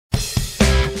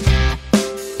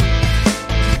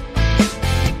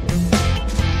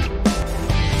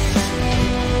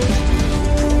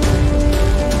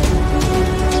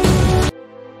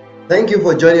Thank you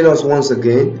for joining us once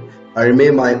again. I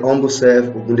remain my humble self,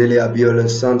 Ogundele Abiola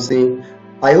Samson.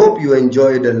 I hope you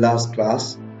enjoyed the last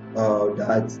class,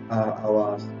 that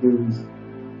our skills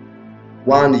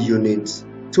 1 unit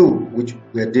 2, which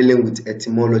we are dealing with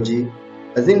etymology.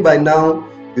 I think by now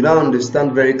you now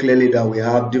understand very clearly that we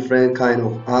have different kind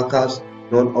of akars.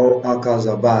 Not all akars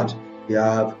are bad. We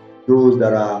have those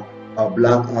that are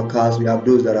black akars, we have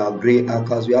those that are gray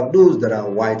akars, we have those that are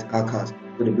white akars.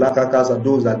 So the black akars are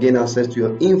those that gain access to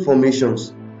your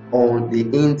informations on the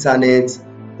internet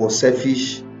for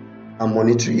selfish and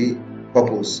monetary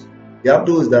purpose. You have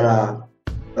those that are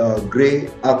gray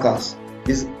akars.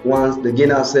 These ones, they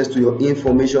gain access to your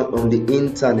information on the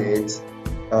internet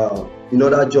in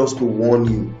order just to warn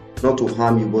you, not to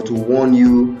harm you, but to warn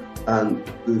you, and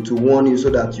to warn you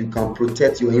so that you can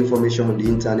protect your information on the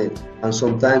internet, and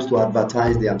sometimes to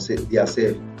advertise themselves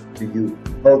to you.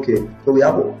 Okay, so we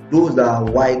have those that are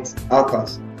white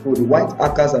hackers. So the white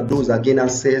hackers are those that gain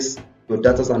access to your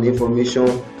data and information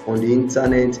on the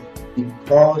internet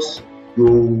because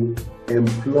you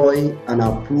employ and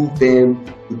approve them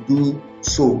to do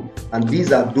so, and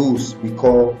these are those we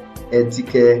call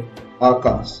etiquette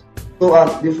hackers.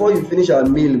 So before you finish our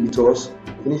meal with us,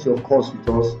 finish your course with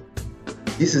us,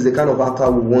 this is the kind of hacker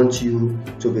we want you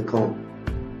to become.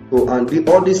 So, and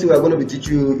all this we are going to be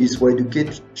teaching you is for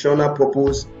educational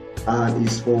purpose and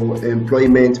is for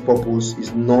employment purpose.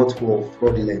 It's not for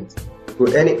fraudulent. So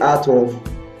any act of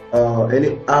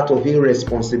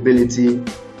irresponsibility,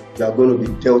 you are going to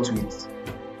be dealt with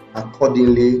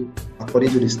according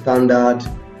to the standard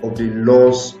of the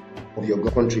laws of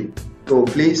your country. So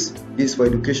please, this is for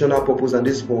educational purpose and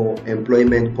this for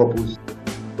employment purpose.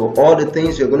 So all the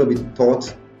things you're going to be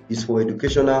taught is for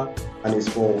educational and is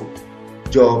for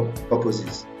job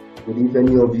purposes. So if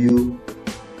any of you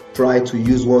try to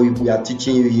use what we are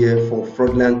teaching you here for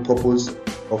fraudulent purpose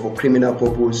or for criminal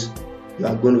purpose, you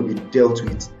are going to be dealt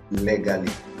with legally.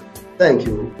 Thank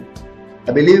you.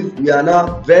 I believe we are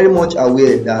now very much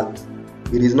aware that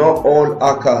it is not all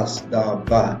hackers that are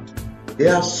bad.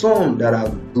 There are some that are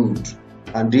good,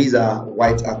 and these are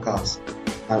white hackers.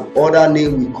 And other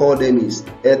name we call them is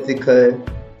ethical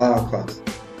hackers.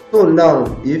 So now,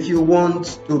 if you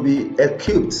want to be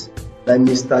equipped like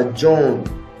Mr. John,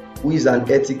 who is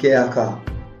an ethical hacker,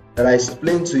 that I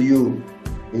explained to you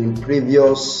in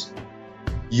previous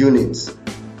units,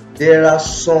 there are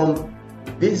some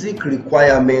basic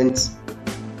requirements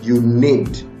you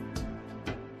need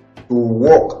to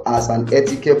work as an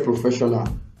ethical professional,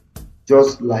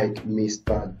 just like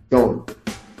Mr. John.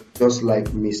 Just like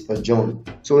Mr. John.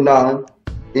 So now,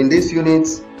 in this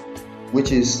unit, we're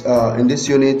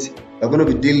going to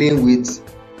be dealing with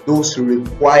those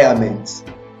requirements.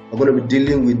 We're going to be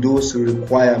dealing with those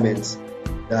requirements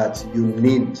that you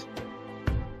need.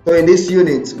 So in this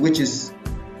unit, which is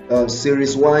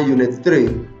Series 1, Unit 3,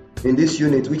 in this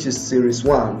unit, which is Series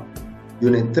 1,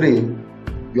 Unit 3,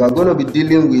 you are going to be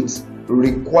dealing with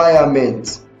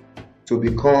requirements to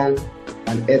become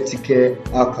an ethical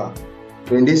hacker.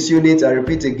 So in this unit, I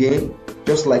repeat again,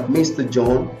 just like Mr.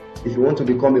 John, if you want to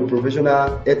become a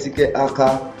professional ethical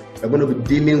hacker, you're going to be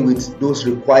dealing with those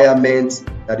requirements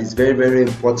that is very, very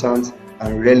important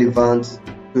and relevant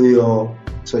to your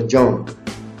Sir John.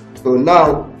 So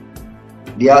now,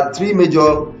 there are three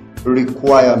major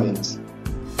requirements.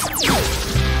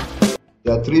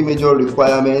 There are three major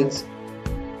requirements.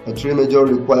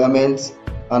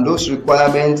 And those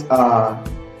requirements are: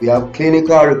 we have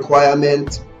clinical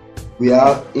requirements, we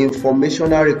have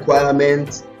informational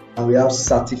requirements, and we have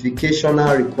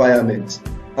certificational requirements.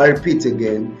 I repeat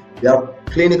again, we have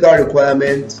clinical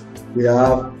requirements, we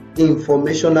have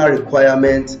informational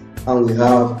requirements, and we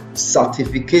have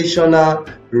certificational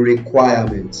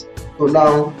requirements. So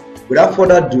now, without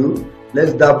further ado,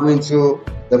 let's dabble into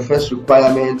the first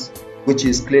requirement, which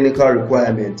is clinical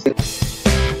requirements.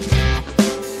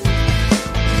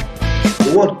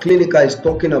 The word clinical is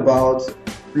talking about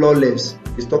flawless,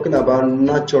 it's talking about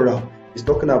natural, it's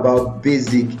talking about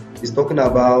basic, it's talking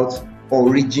about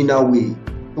original way.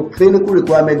 So clinical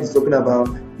requirement is talking about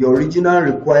the original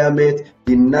requirement,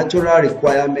 the natural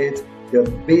requirement, the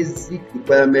basic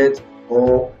requirement,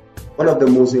 or one of the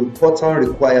most important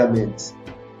requirements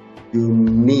you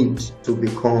need to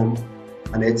become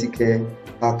an ethical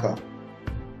hacker.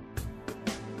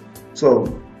 So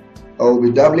I will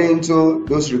be dabbling into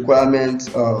those requirements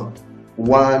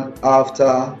one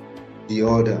after the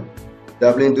other.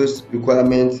 Dabbling those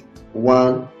requirements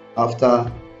one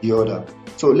after the other.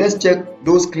 So let's check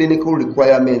those clinical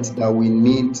requirements that we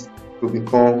need to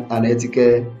become an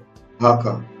ethical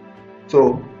hacker.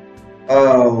 So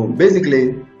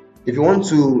basically, if you want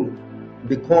to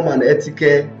become an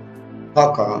ethical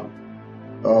hacker,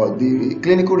 the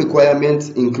clinical requirements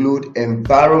include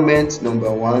environment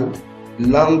number 1,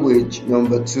 language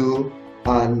number 2,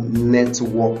 and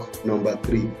network number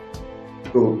 3.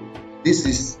 So this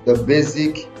is the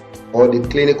basic or the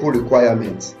clinical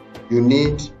requirements. You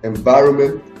need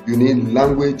environment, you need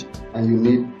language, and you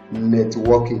need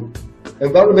networking.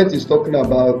 Environment is talking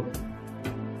about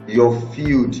your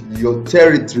field, your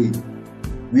territory,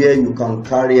 where you can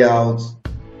carry out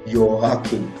your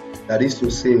hacking. That is to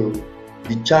say,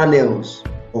 the channels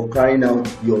for carrying out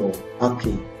your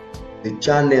hacking, the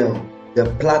channel, the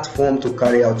platform to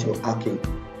carry out your hacking.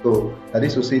 So that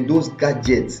is to say, those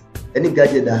gadgets, any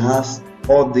gadget that has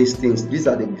all these things, these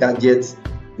are the gadgets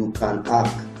you can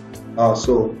hack.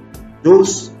 So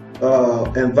those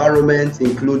environments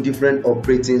include different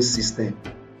operating systems.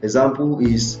 Example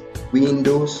is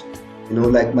Windows,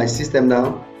 like my system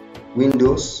now,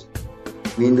 Windows,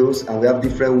 and we have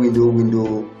different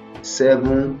Windows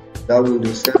 7, that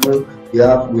Windows 7, we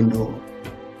have Windows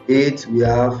 8, we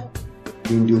have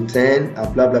Windows 10,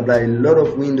 and blah blah blah, a lot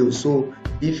of Windows. So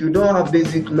if you don't have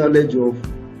basic knowledge of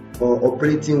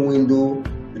operating Windows,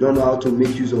 you don't know how to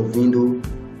make use of Windows,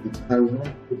 you can.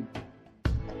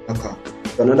 Okay.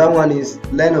 So another one is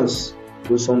Linux.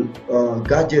 So some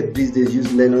gadget these days use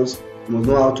Linux. You must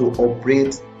know how to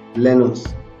operate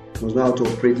Linux.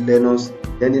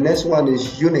 Then the next one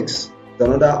is Unix. It's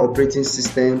another operating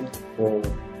system for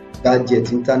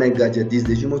gadget, internet gadget these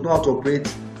days. You must know how to operate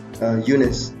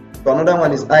Unix. So another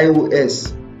one is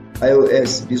iOS.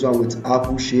 This one with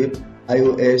Apple shape.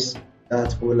 iOS,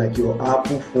 that's for like your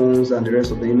Apple phones and the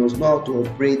rest of them. You must know how to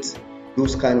operate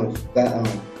those kind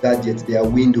of gadgets. They are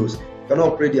Windows. If you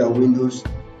cannot operate their Windows,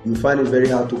 you find it very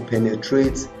hard to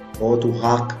penetrate or to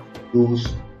hack those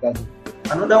gadgets.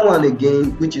 Another one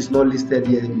again, which is not listed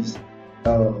here, is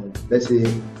let's say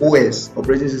OS,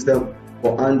 operating system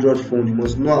for Android phone. You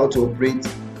must know how to operate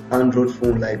Android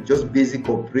phone, like just basic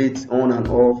operate on and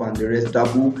off and the rest,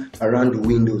 double around the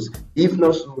Windows. If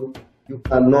not so, you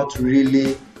cannot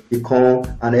really become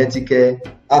an etiquette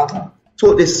hacker.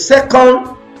 So the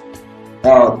second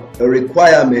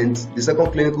requirement, the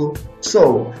second clinical,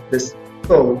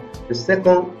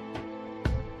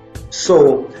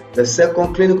 the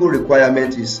second clinical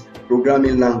requirement is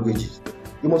programming languages.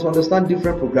 You must understand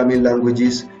different programming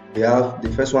languages. We have the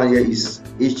first one here is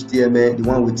HTML, the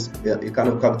one with a kind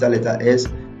of capital letter S.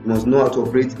 You must know how to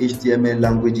operate HTML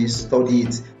languages, study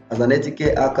it. As an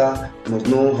etiquette hacker, you must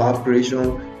know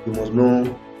operation, you must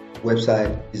know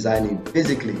website designing,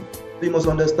 basically. So you must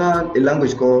understand a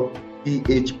language called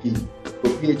PHP. So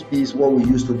PHP is what we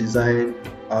use to design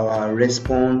our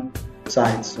response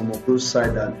sites, some of those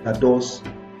sites that does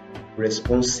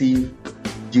responsive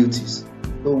duties.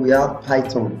 So we have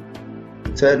Python.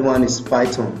 The third one is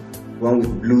Python. One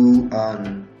with blue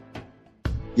and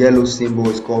yellow symbol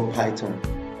is called Python.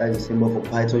 That is the symbol for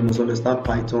Python. You must understand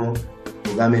Python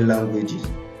programming languages.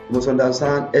 You must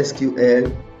understand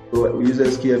SQL. So we use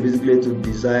SQL basically to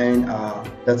design our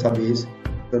database.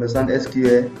 To understand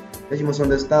SQL, then you must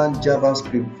understand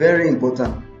JavaScript. Very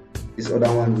important. This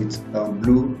other one with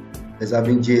blue is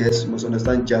having JS. You must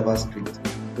understand JavaScript.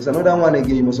 There's another one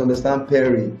again. You must understand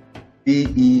Perl.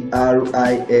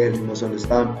 P-E-R-I-L. You must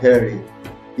understand Perl.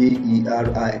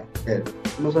 P-E-R-I-L.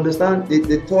 You must understand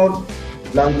the third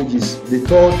languages. You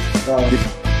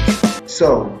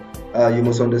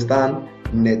must understand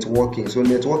networking. So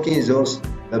networking is just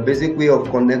the basic way of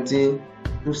connecting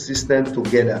two systems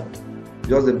together.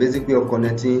 Just the basic way of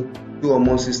connecting two or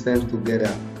more systems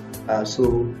together.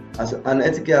 So as an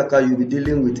etiquette hacker, you'll be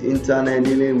dealing with internet,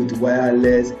 dealing with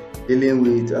wireless, dealing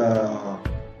with a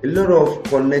lot of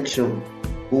connection,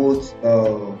 both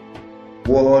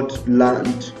world LAN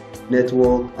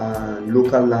network and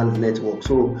local LAN network.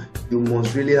 So you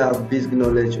must really have basic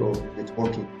knowledge of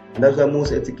networking, and that's why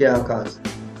most etiquette hackers,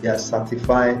 they are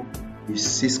certified with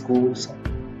Cisco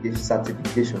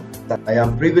certification. I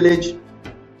am privileged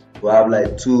to have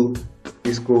like 2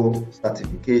 Cisco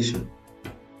certification.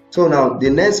 So now the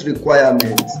next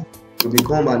requirement to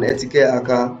become an etiquette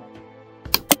hacker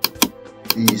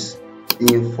is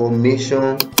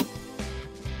information.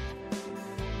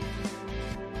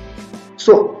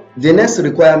 So the next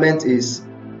requirement is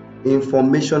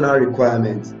informational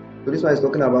requirement. So this one is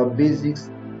talking about basic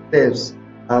steps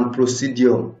and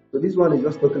procedure. So this one is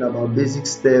just talking about basic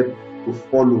steps to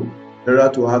follow in order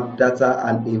to have data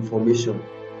and information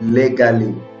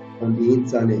legally on the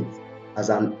internet as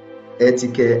an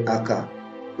etiquette hacker.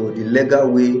 So the legal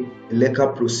way, the legal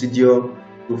procedure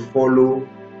to follow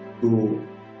to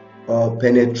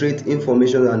penetrate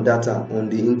information and data on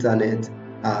the internet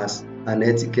as an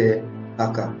etiquette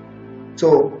hacker.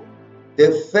 So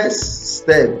The first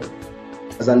step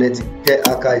as an etiquette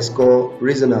hacker is called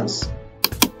resonance.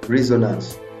 So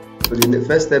the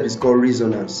first step is called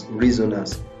resonance.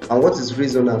 And what is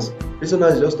resonance?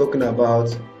 Resonance is just talking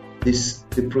about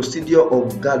the procedure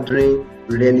of gathering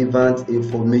relevant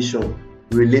information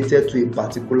related to a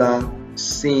particular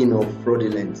sin of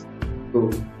fraudulence.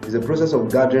 So it's a process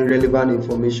of gathering relevant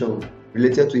information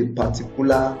related to a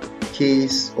particular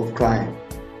case of crime.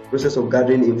 Process of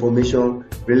gathering information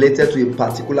related to a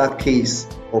particular case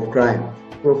of crime.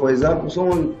 So for example,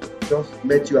 someone just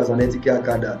met you as an etiquette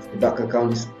hacker that the bank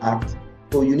account is hacked.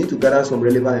 So you need to gather some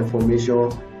relevant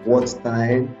information: what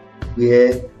time,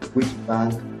 where, which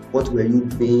bank, what were you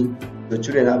paying, your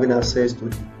children having access to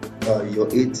your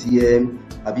ATM,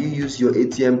 have you used your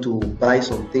ATM to buy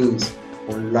some things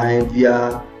online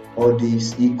via all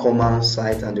these e-commerce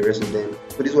sites and the rest of them.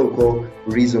 So this is what we call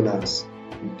resonance.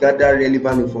 You gather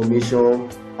relevant information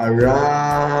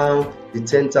around the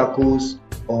tentacles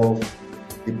of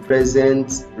the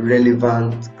present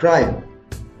relevant crime.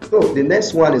 So the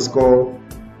next one is called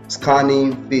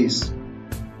scanning phase.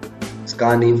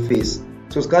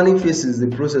 So scanning phase is the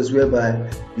process whereby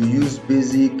you use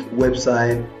basic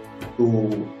website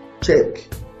to check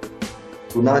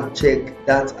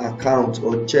that account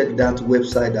or check that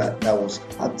website that was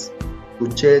hacked, to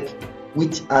check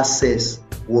which access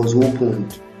was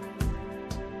opened,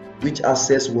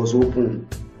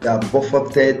 that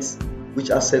buffeted, which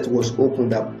asset was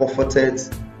opened that buffeted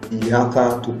the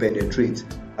hacker to penetrate.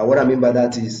 And what I mean by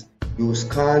that is you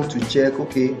scan to check,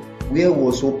 okay, where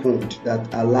was opened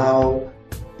that allow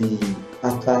the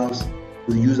hackers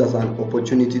to use as an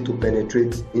opportunity to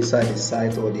penetrate inside the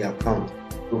site or the account.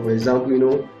 So for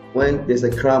example, when there's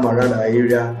a crime around our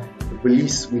area, the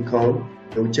police will come,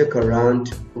 they will check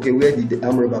around, okay, where did the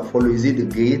armed robber follow? Is it the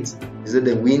gate? Is it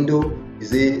the window?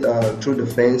 Is it through the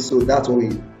fence? So that's what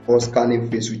we call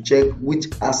scanning phase. We check which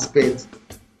aspect,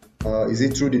 is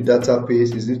it through the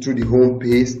database? Is it through the home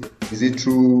page? Is it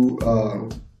through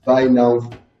buy now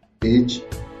page?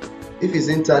 If it's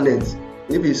internet,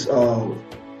 if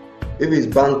it's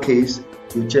bank case,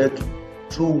 you check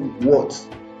through what?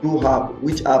 Through app.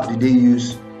 Which app did they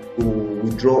use to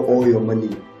withdraw all your money?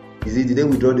 Did they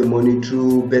withdraw the money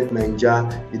through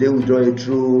Bet9ja? Did they withdraw it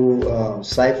through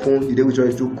Siphon? Did they withdraw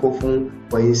it through Kofun,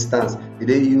 for instance? Did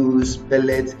they use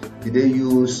Pellet? Did they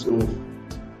use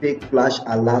fake flash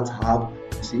alert app?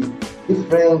 You see,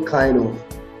 different kind of,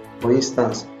 for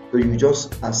instance. So you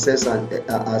just assess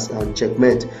and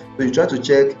checkmate. So you try to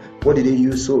check what did they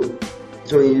use. So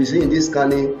you see in this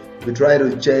scanning, we try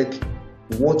to check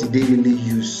what did they really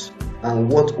use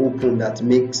and what open that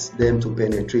makes them to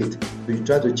penetrate. So you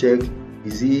try to check,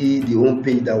 is it the home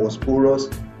page that was porous?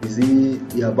 Is it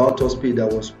the about us page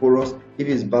that was porous? If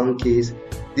it's bank case,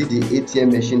 is it the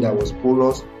ATM machine that was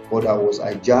porous or that was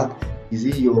hijacked? Is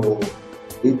it your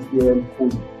ATM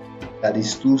code that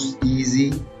is too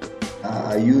easy?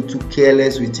 Are you too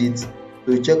careless with it? So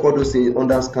you check all those things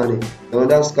under scanning. And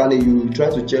under scanning, you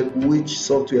try to check which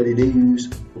software did they use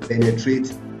to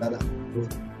penetrate that.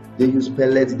 Did they use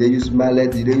Pellet? Did they use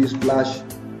Mallet? Did they use Flash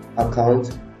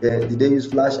account? Did they use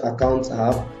Flash account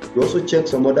app? You also check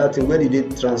some other thing. Where did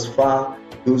they transfer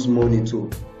those money to?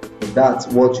 So that's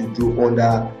what you do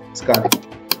under scanning.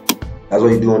 That's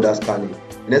what you do under scanning.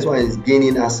 The next one is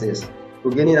gaining access. So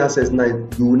gaining access now,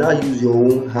 you will now use your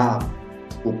own app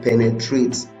to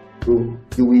penetrate. So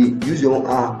you will use your own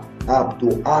app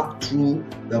to hack through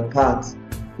the path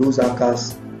those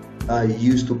hackers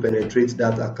used to penetrate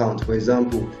that account. For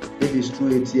example, if it's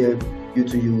through ATM,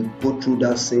 you go through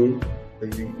that scene.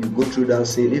 You go through that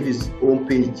scene. If it's home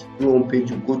page,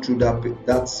 you go through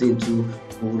that scene to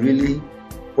really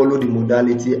follow the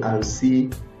modality and see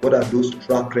what are those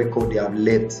track record they have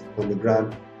left on the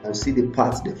ground, and see the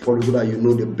paths they follow so that you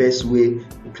know the best way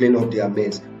to clean up their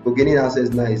mess. So gaining access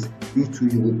now is you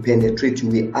will penetrate, you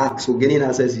will hack. So gaining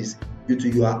access is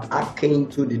you are hacking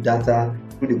to the data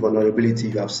through the vulnerability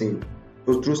you have seen.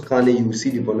 So through scanning, you will see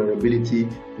the vulnerability,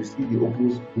 you see the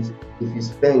open space. If it's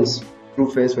fence,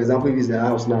 through fence, for example, if it's the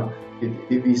house now, if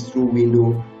it's through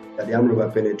window that the armed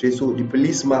robber penetrates, so the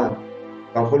policeman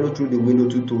can follow through the window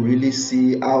to really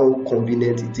see how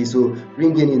convenient it is. So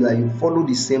bringing in like you follow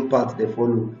the same path they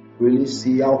follow, really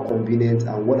see how convenient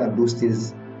and what are those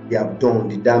things they have done,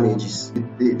 the damages.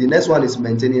 The next one is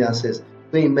maintaining access.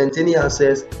 So in maintaining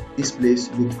access, this place,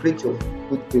 you create your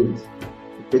footprint.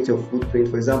 For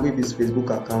example, if it's Facebook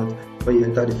account, when you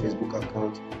enter the Facebook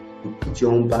account, you put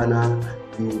your own banner,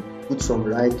 you put some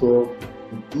write-up,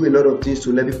 you do a lot of things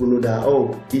to let people know that,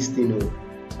 oh, this thing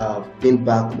I've gained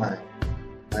back my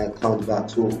account back.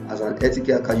 So as an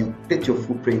etiquette hacker, you create your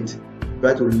footprint,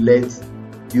 try to let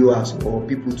viewers or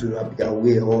people to be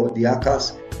aware, or the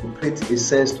hackers to create a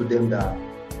sense to them that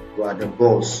you are the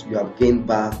boss, you have gained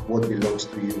back what belongs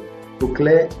to you. So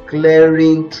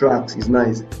clearing tracks is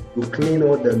nice. You clean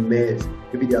all the mess.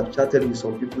 Maybe they have chatted with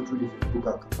some people through the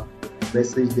Facebook account,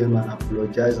 message them and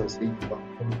apologize and say you are.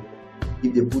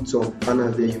 If they put some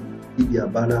banners there, you delete their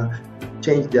banner,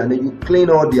 change their name, you clean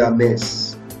all their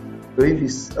mess. So if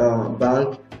it's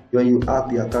bank, when you hack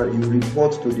the account, you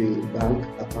report to the bank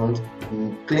account,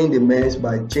 you clean the mess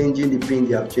by changing the PIN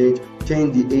they have changed,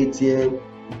 change the ATM,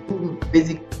 do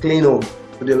basic cleanup.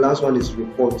 So the last one is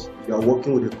report. If you are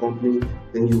working with a company,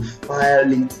 then you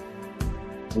file it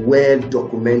well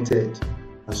documented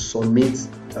and submit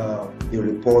a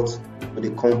report to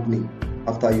the company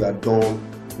after you are done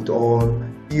with all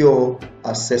your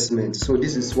assessments. So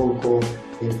this is what we call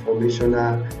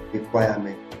informational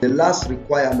requirement. The last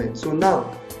requirement. So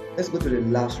now let's go to the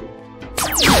last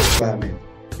requirement.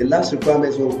 The last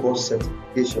requirement is what we call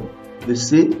certification. You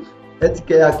see,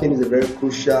 ethical hacking is a very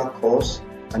crucial course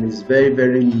and it's very,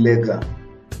 very legal.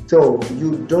 So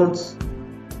you don't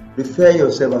refer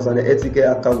yourself as an ethical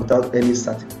hacker without any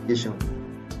certification.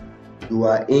 You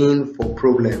are in for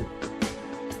problem.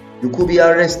 You could be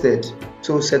arrested.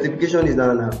 So certification is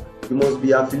now, you must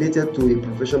be affiliated to a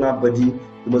professional body.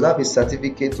 You must have a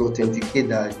certificate to authenticate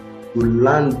that you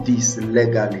learn this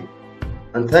legally.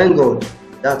 And thank God,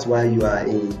 that's why you are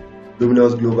in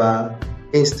Luminous Global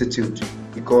Institute,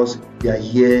 because they are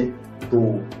here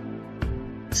to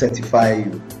certify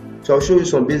you. So I'll show you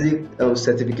some basic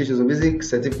certifications, some basic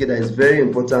certificate that is very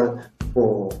important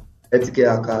for ethical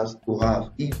hackers to have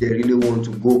if they really want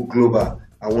to go global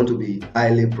and want to be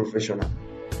highly professional.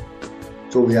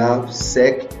 So we have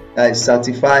SEC, that is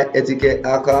Certified Ethical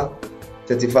Hacker.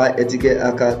 Certified Ethical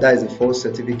Hacker, that is the first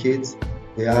certificate.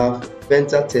 We have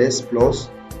Pentatest Plus.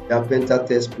 We have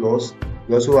Pentatest Plus.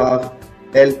 We also have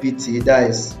LPT, that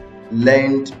is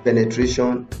Learned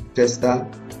Penetration Tester.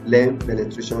 Learned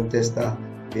Penetration Tester.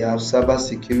 We have Cyber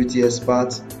Security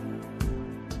Expert.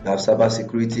 We have Cyber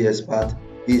Security Expert.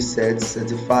 ESET,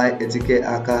 Certified Ethical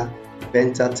Hacker,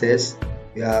 Pentatest.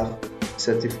 We have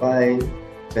Certified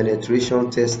Penetration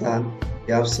Tester.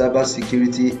 We have Cyber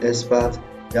Security Expert.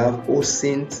 We have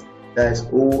OSINT, that is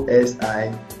OSINT,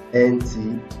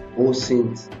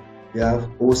 OSINT. We have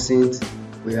OSINT.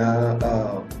 We have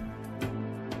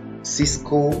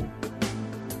Cisco,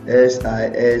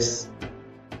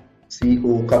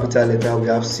 SISCO, capital letter. We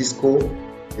have Cisco.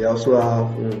 We also have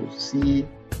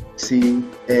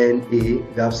CCNA. We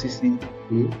have CCNA.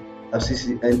 We have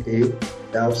CCNA. We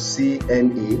have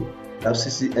CNA. We have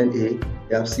CCNA.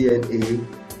 We have CNA.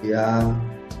 We have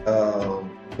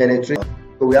penetration.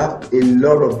 So we have a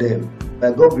lot of them.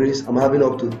 By God's grace, I'm having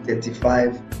up to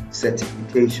 35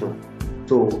 certification.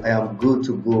 So I am good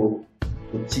to go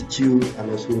to teach you and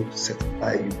also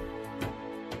certify you.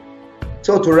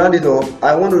 So to round it off,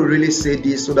 I want to really say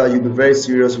this so that you'll be very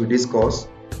serious with this course.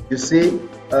 You see,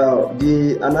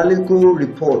 the analytical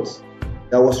report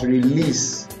that was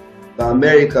released by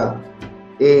America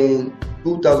in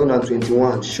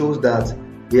 2021 shows that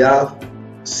we have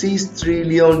 $6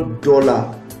 trillion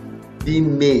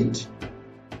being made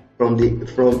from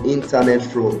internet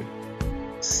fraud.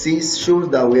 Shows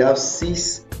that we have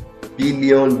 $6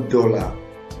 billion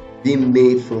being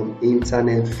made from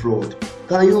internet fraud.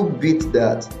 Can you beat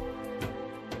that?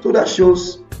 So that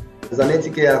shows, as an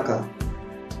ethical hacker,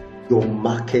 your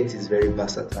market is very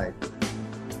versatile.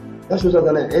 That shows that as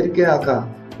an ethical hacker,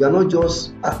 you are not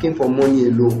just hacking for money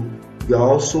alone. You are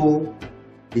also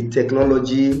a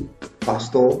technology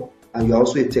pastor and you are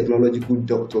also a technological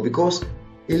doctor, because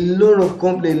a lot of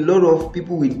companies, a lot of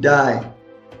people will die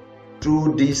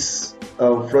through this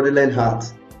fraudulent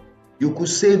hacks. You could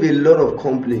save a lot of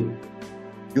companies.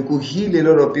 You could heal a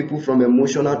lot of people from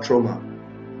emotional trauma.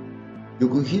 You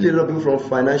could heal a lot of people from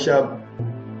financial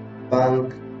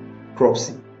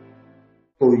bankruptcy.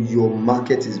 So your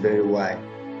market is very wide.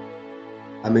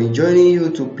 I'm enjoining you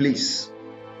to please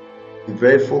be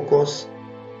very focused,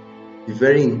 be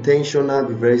very intentional,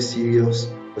 be very serious,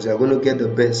 because you're going to get the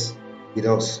best with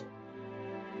us.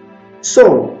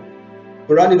 So,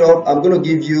 to round it up, I'm going to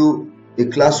give you a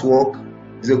classwork.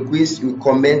 It's a quiz. You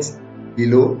comment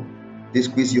below this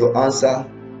quiz, your answer.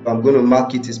 I'm going to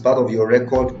mark it as part of your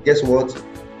record. Guess what?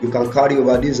 You can carry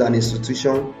over this as an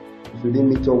institution. If you didn't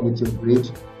meet up with your grade,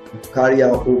 you carry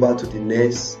out over to the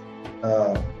next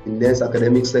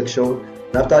academic section.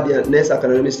 And after the next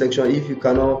academic section, if you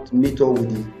cannot meet up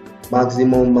with the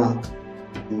maximum mark,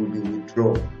 you will be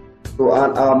withdrawn. So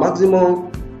our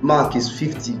maximum mark is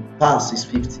 50. Pass is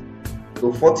 50.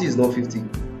 So 40 is not 50.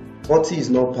 40 is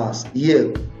not pass.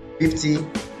 Here, 50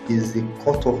 is the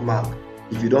cutoff mark.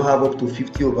 If you don't have up to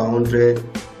 50 over 100,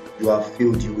 you have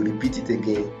failed. You will repeat it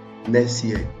again next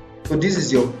year. So this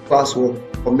is your classwork.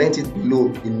 Comment it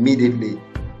below immediately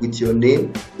with your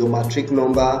name, your matric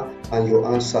number, and your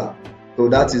answer. So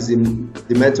that is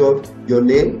the method: your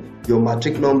name, your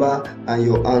matric number, and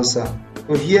your answer.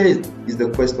 So here is the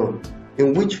question: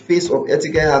 in which phase of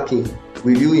ethical hacking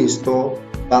will you install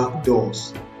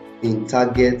backdoors in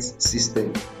target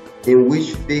system? In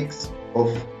which phase of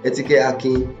ethical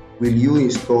hacking will you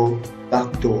install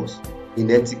backdoors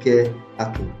in ethical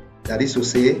hacking? That is to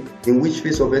say, in which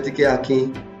phase of ethical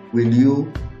hacking will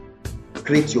you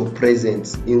create your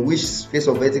presence? In which phase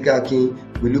of ethical hacking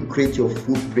will you create your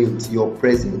footprint, your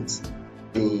presence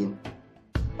in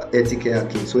ethical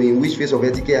hacking? So in which phase of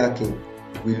ethical hacking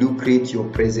will you create your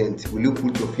presence? Will you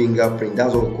put your fingerprint?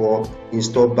 That's what we call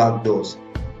install backdoors.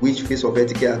 Which phase of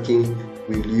ethical hacking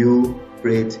will you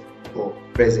create your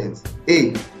presence?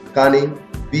 A. Scanning.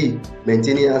 B.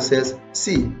 Maintaining access.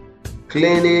 C.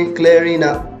 Clearing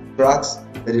up tracks.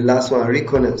 And the last one,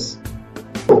 reconnaissance.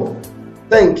 So,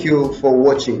 thank you for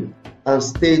watching and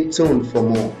stay tuned for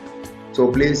more.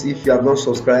 So please, if you have not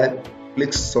subscribed,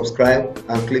 click subscribe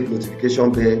and click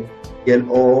notification bell. Get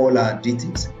all our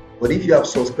details. But if you have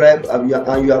subscribed and you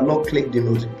have not clicked the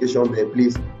notification bell,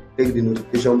 please click the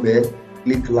notification bell,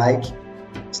 click like,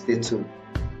 stay tuned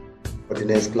for the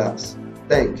next class.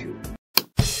 Thank you.